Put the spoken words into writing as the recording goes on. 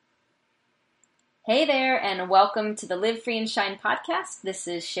Hey there, and welcome to the Live Free and Shine podcast. This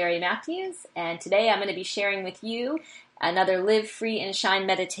is Sherry Matthews, and today I'm going to be sharing with you another Live Free and Shine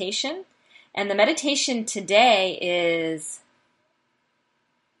meditation. And the meditation today is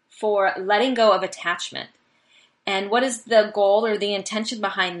for letting go of attachment. And what is the goal or the intention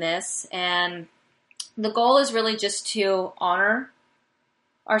behind this? And the goal is really just to honor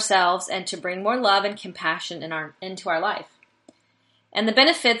ourselves and to bring more love and compassion into our life. And the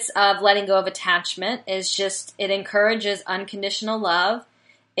benefits of letting go of attachment is just it encourages unconditional love.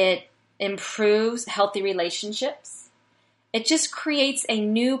 It improves healthy relationships. It just creates a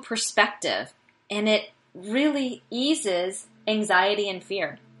new perspective, and it really eases anxiety and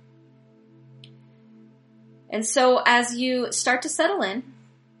fear. And so as you start to settle in,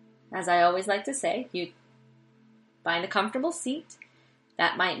 as I always like to say, you find a comfortable seat.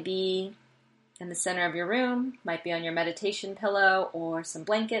 That might be in the center of your room, might be on your meditation pillow or some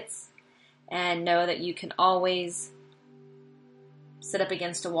blankets, and know that you can always sit up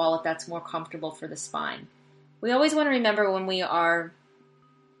against a wall if that's more comfortable for the spine. We always want to remember when we are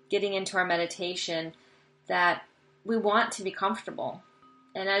getting into our meditation that we want to be comfortable.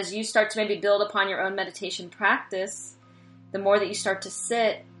 And as you start to maybe build upon your own meditation practice, the more that you start to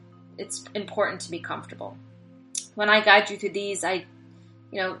sit, it's important to be comfortable. When I guide you through these, I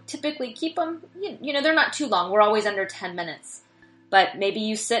typically keep them, they're not too long. We're always under 10 minutes. But maybe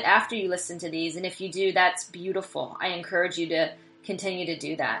you sit after you listen to these, and if you do, that's beautiful. I encourage you to continue to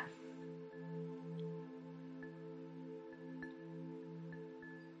do that.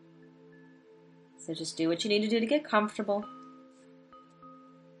 So just do what you need to do to get comfortable.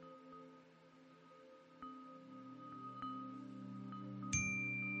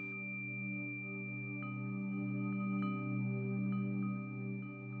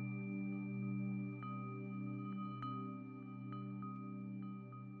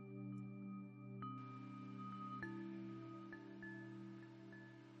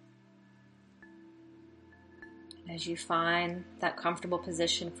 As you find that comfortable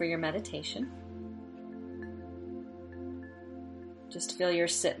position for your meditation, just feel your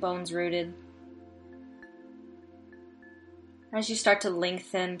sit bones rooted. As you start to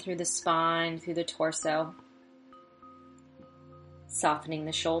lengthen through the spine, through the torso, softening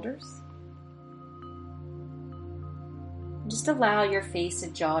the shoulders. Just allow your face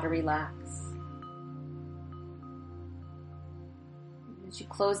and jaw to relax. As you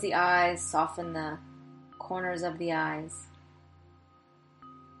close the eyes, soften the corners of the eyes.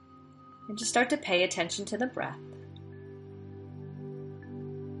 And just start to pay attention to the breath.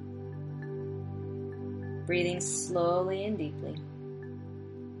 Breathing slowly and deeply.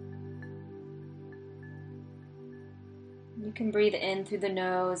 You can breathe in through the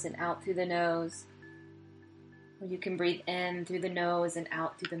nose and out through the nose. Or you can breathe in through the nose and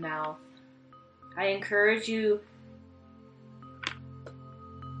out through the mouth. I encourage you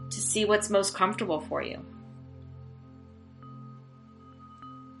to see what's most comfortable for you.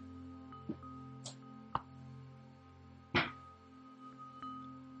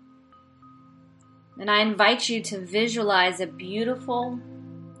 And I invite you to visualize a beautiful,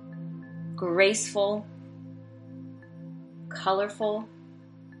 graceful, colorful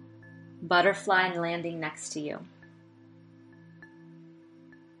butterfly landing next to you.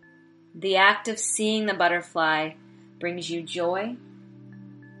 The act of seeing the butterfly brings you joy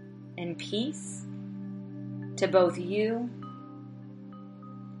and peace to both you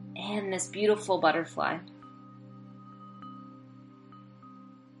and this beautiful butterfly.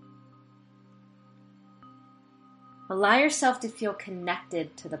 Allow yourself to feel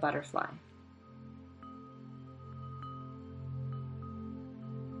connected to the butterfly.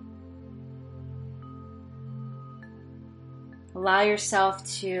 Allow yourself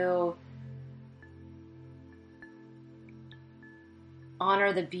to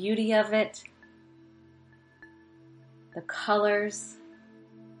honor the beauty of it, the colors,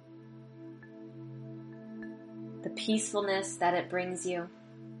 the peacefulness that it brings you.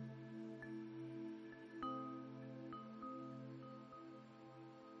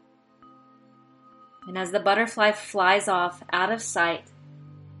 And as the butterfly flies off out of sight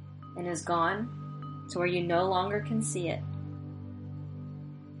and is gone to where you no longer can see it,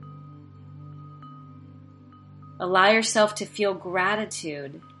 allow yourself to feel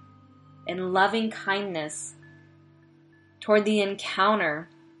gratitude and loving kindness toward the encounter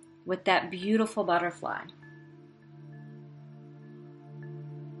with that beautiful butterfly.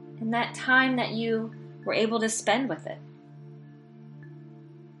 And that time that you were able to spend with it.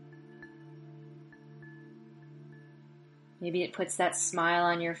 Maybe it puts that smile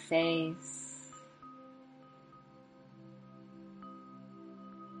on your face.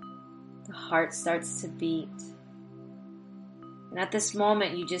 The heart starts to beat. And at this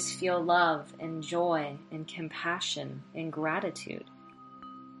moment, you just feel love and joy and compassion and gratitude,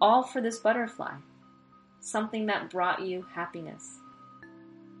 all for this butterfly, something that brought you happiness.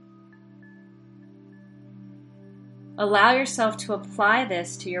 Allow yourself to apply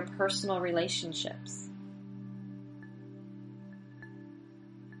this to your personal relationships.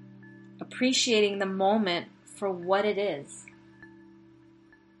 Appreciating the moment for what it is.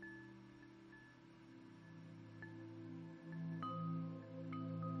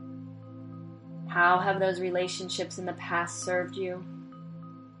 How have those relationships in the past served you?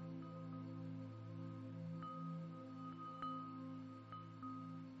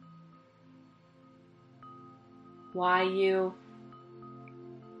 Why you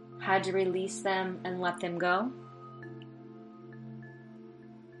had to release them and let them go?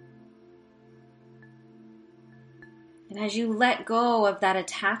 And as you let go of that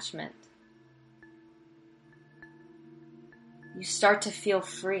attachment, you start to feel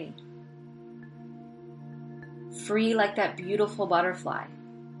free. Free like that beautiful butterfly.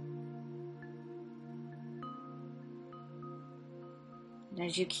 And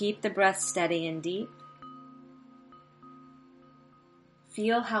as you keep the breath steady and deep,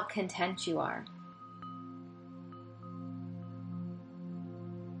 feel how content you are.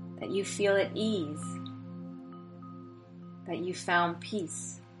 That you feel at ease. That you found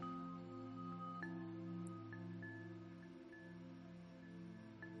peace.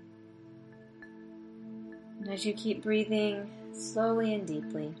 And as you keep breathing slowly and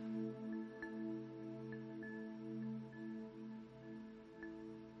deeply,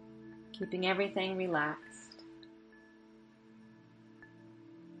 keeping everything relaxed,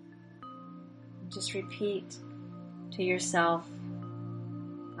 just repeat to yourself,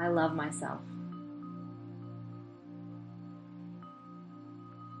 I love myself.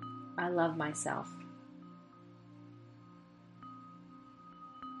 I love myself.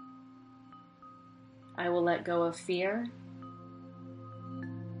 I will let go of fear.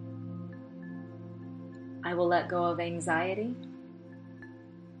 I will let go of anxiety.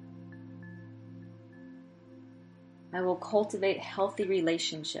 I will cultivate healthy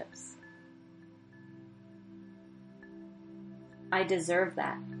relationships. I deserve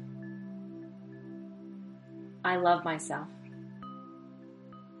that. I love myself.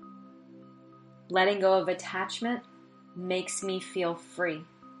 Letting go of attachment makes me feel free.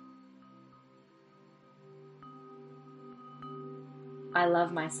 I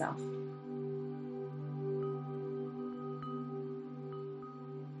love myself.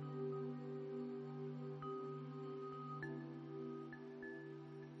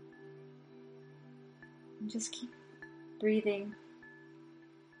 And just keep breathing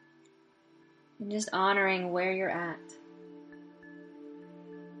and just honoring where you're at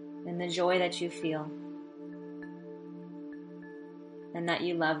and the joy that you feel and that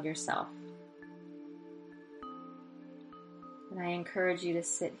you love yourself. And I encourage you to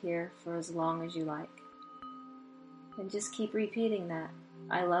sit here for as long as you like. And just keep repeating that.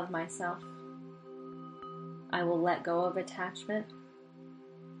 I love myself. I will let go of attachment.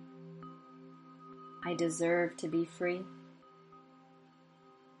 I deserve to be free.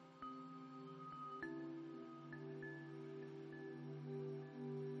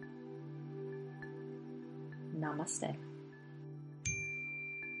 Namaste.